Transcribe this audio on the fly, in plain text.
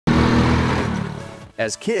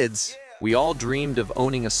As kids, we all dreamed of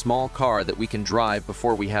owning a small car that we can drive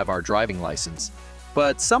before we have our driving license.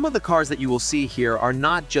 But some of the cars that you will see here are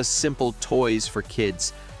not just simple toys for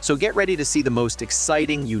kids, so get ready to see the most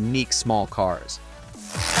exciting, unique small cars.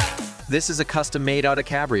 This is a custom-made Audi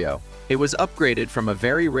Cabrio. It was upgraded from a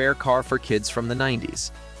very rare car for kids from the 90s.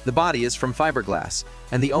 The body is from fiberglass,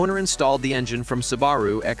 and the owner installed the engine from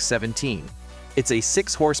Subaru X17. It's a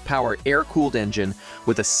 6-horsepower air-cooled engine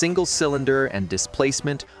with a single cylinder and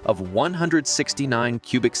displacement of 169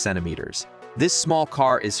 cubic centimeters. This small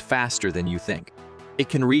car is faster than you think. It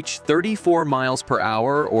can reach 34 miles per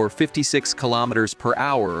hour or 56 kilometers per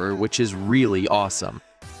hour, which is really awesome.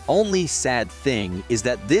 Only sad thing is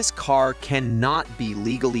that this car cannot be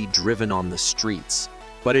legally driven on the streets.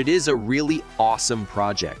 But it is a really awesome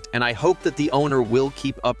project, and I hope that the owner will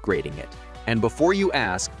keep upgrading it. And before you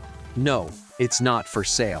ask, no, it's not for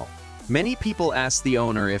sale. Many people asked the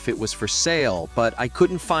owner if it was for sale, but I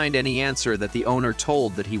couldn't find any answer that the owner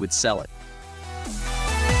told that he would sell it.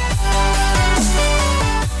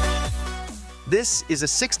 This is a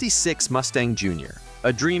 '66 Mustang Junior,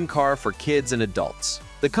 a dream car for kids and adults.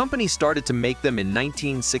 The company started to make them in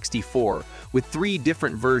 1964 with 3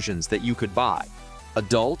 different versions that you could buy: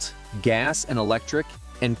 adult, gas and electric,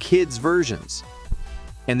 and kids versions.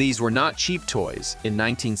 And these were not cheap toys. In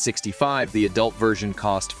 1965, the adult version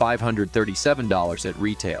cost $537 at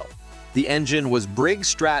retail. The engine was Briggs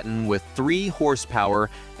Stratton with 3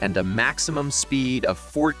 horsepower and a maximum speed of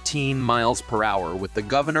 14 miles per hour with the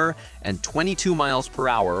governor and 22 miles per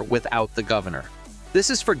hour without the governor.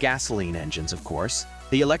 This is for gasoline engines, of course.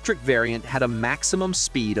 The electric variant had a maximum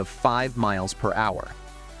speed of 5 miles per hour.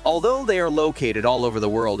 Although they are located all over the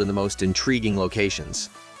world in the most intriguing locations: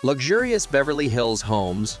 luxurious Beverly Hills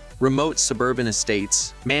homes, remote suburban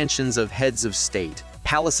estates, mansions of heads of state,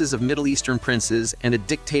 palaces of Middle Eastern princes, and a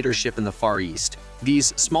dictatorship in the Far East,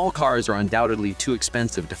 these small cars are undoubtedly too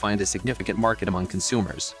expensive to find a significant market among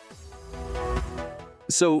consumers.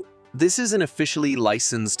 So, this is an officially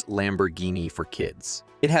licensed Lamborghini for kids.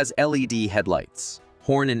 It has LED headlights,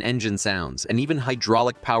 horn and engine sounds, and even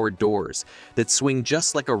hydraulic-powered doors that swing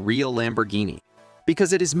just like a real Lamborghini.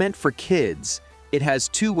 Because it is meant for kids, it has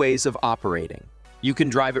 2 ways of operating. You can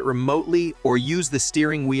drive it remotely or use the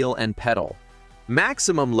steering wheel and pedal.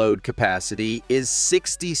 Maximum load capacity is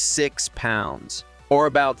 66 pounds, or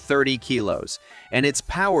about 30 kilos, and it's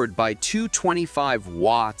powered by 225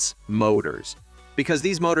 watts motors. Because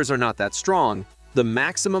these motors are not that strong, the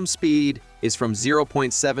maximum speed is from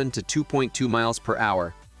 0.7 to 2.2 miles per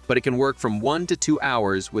hour, but it can work from 1 to 2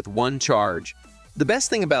 hours with 1 charge. The best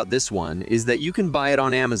thing about this one is that you can buy it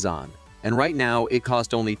on Amazon, and right now it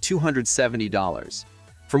costs only $270.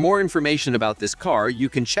 For more information about this car, you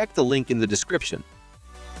can check the link in the description.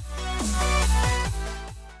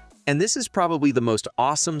 And this is probably the most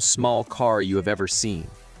awesome small car you have ever seen.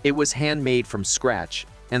 It was handmade from scratch,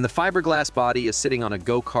 and the fiberglass body is sitting on a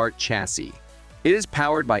go-kart chassis. It is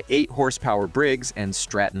powered by 8-horsepower Briggs and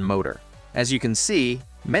Stratton motor. As you can see,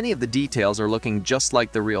 many of the details are looking just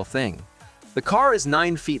like the real thing. The car is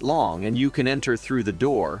 9 feet long and you can enter through the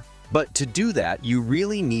door, but to do that, you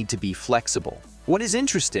really need to be flexible. What is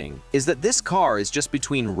interesting is that this car is just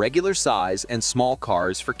between regular size and small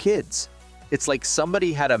cars for kids. It's like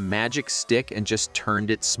somebody had a magic stick and just turned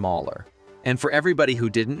it smaller. And for everybody who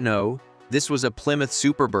didn't know, this was a Plymouth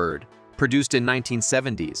Superbird, produced in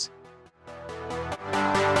 1970s.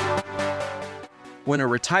 When a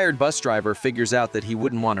retired bus driver figures out that he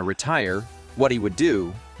wouldn't want to retire, what he would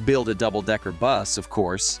do? Build a double-decker bus, of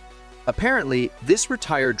course. Apparently, this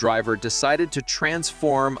retired driver decided to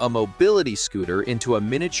transform a mobility scooter into a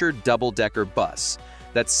miniature double-decker bus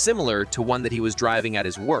that's similar to one that he was driving at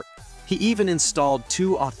his work. He even installed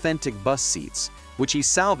 2 authentic bus seats, which he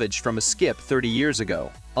salvaged from a skip 30 years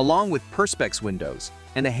ago, along with perspex windows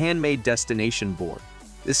and a handmade destination board.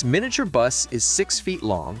 This miniature bus is 6 feet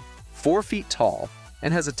long, 4 feet tall,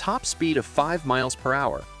 and has a top speed of 5 miles per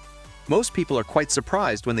hour. Most people are quite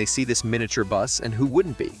surprised when they see this miniature bus, and who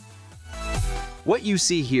wouldn't be? What you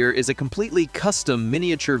see here is a completely custom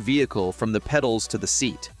miniature vehicle from the pedals to the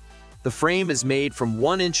seat. The frame is made from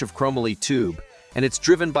 1 inch of chromoly tube, and it's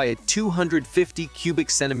driven by a 250 cubic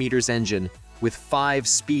centimeters engine with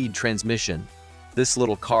 5-speed transmission. This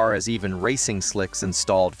little car has even racing slicks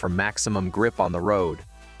installed for maximum grip on the road.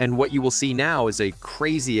 And what you will see now is a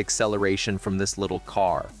crazy acceleration from this little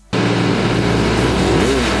car.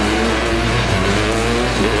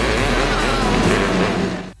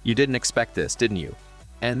 You didn't expect this, didn't you?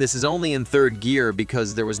 And this is only in 3rd gear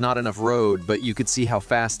because there was not enough road, but you could see how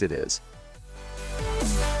fast it is.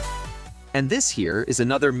 And this here is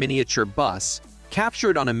another miniature bus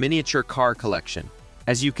captured on a miniature car collection.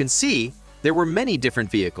 As you can see, there were many different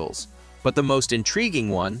vehicles, but the most intriguing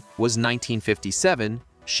one was 1957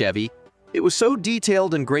 Chevy. It was so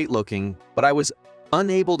detailed and great looking, but I was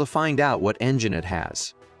unable to find out what engine it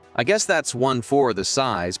has. I guess that's 1/4 the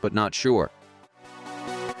size, but not sure.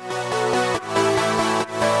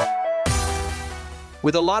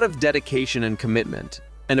 With a lot of dedication and commitment,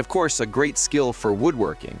 and of course a great skill for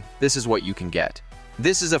woodworking, this is what you can get.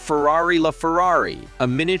 This is a Ferrari LaFerrari, a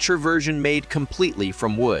miniature version made completely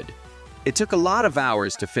from wood. It took a lot of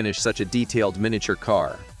hours to finish such a detailed miniature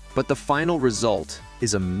car, but the final result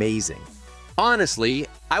is amazing. Honestly,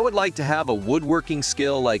 I would like to have a woodworking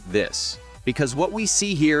skill like this, because what we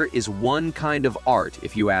see here is one kind of art,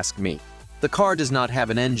 if you ask me. The car does not have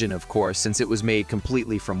an engine, of course, since it was made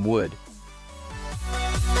completely from wood.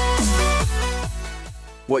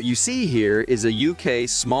 What you see here is a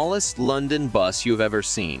UK's smallest London bus you've ever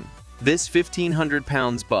seen. This 1,500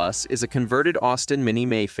 pounds bus is a converted Aston Mini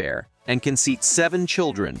Mayfair and can seat 7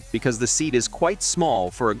 children because the seat is quite small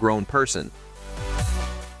for a grown person.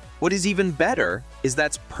 What is even better is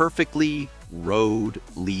that's perfectly road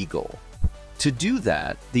legal. To do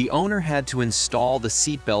that, the owner had to install the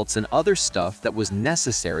seat belts and other stuff that was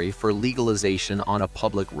necessary for legalization on a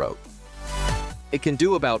public road. It can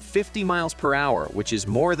do about 50 miles per hour, which is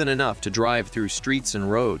more than enough to drive through streets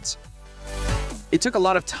and roads. It took a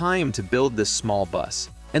lot of time to build this small bus,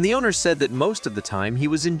 and the owner said that most of the time he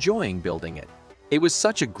was enjoying building it. It was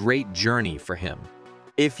such a great journey for him.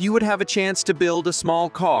 If you would have a chance to build a small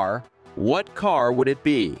car, what car would it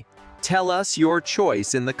be? Tell us your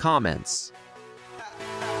choice in the comments.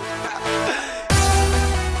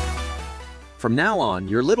 From now on,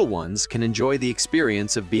 your little ones can enjoy the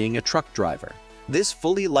experience of being a truck driver. This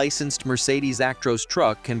fully licensed Mercedes Actros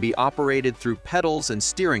truck can be operated through pedals and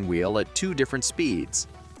steering wheel at 2 different speeds.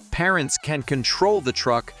 Parents can control the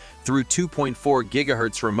truck through 2.4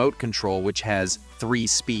 GHz remote control, which has 3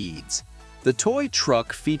 speeds. The toy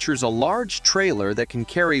truck features a large trailer that can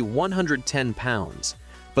carry 110 pounds,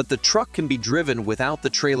 but the truck can be driven without the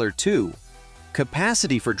trailer too.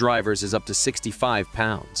 Capacity for drivers is up to 65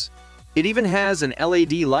 pounds. It even has an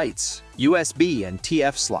LED lights, USB and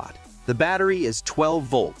TF slot. The battery is 12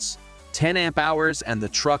 volts, 10 amp hours, and the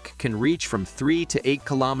truck can reach from 3 to 8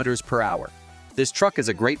 kilometers per hour. This truck is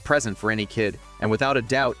a great present for any kid, and without a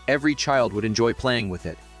doubt, every child would enjoy playing with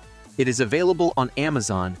it. It is available on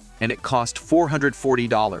Amazon, and it cost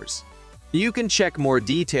 $440. You can check more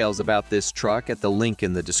details about this truck at the link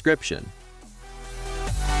in the description.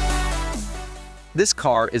 This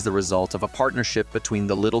car is the result of a partnership between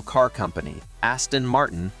the little car company, Aston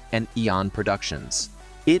Martin, and Eon Productions.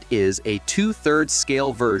 It is a 2/3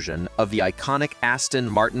 scale version of the iconic Aston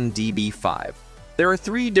Martin DB5. There are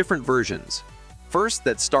 3 different versions. First,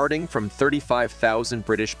 that's starting from 35,000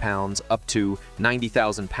 British pounds up to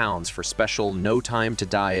 90,000 pounds for special No Time to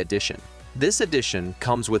Die edition. This edition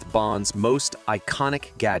comes with Bond's most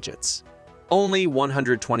iconic gadgets. Only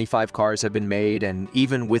 125 cars have been made, and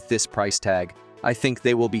even with this price tag, I think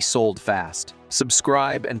they will be sold fast.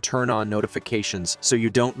 Subscribe and turn on notifications so you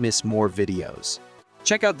don't miss more videos.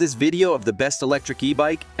 Check out this video of the best electric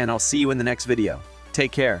e-bike, and I'll see you in the next video.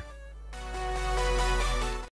 Take care.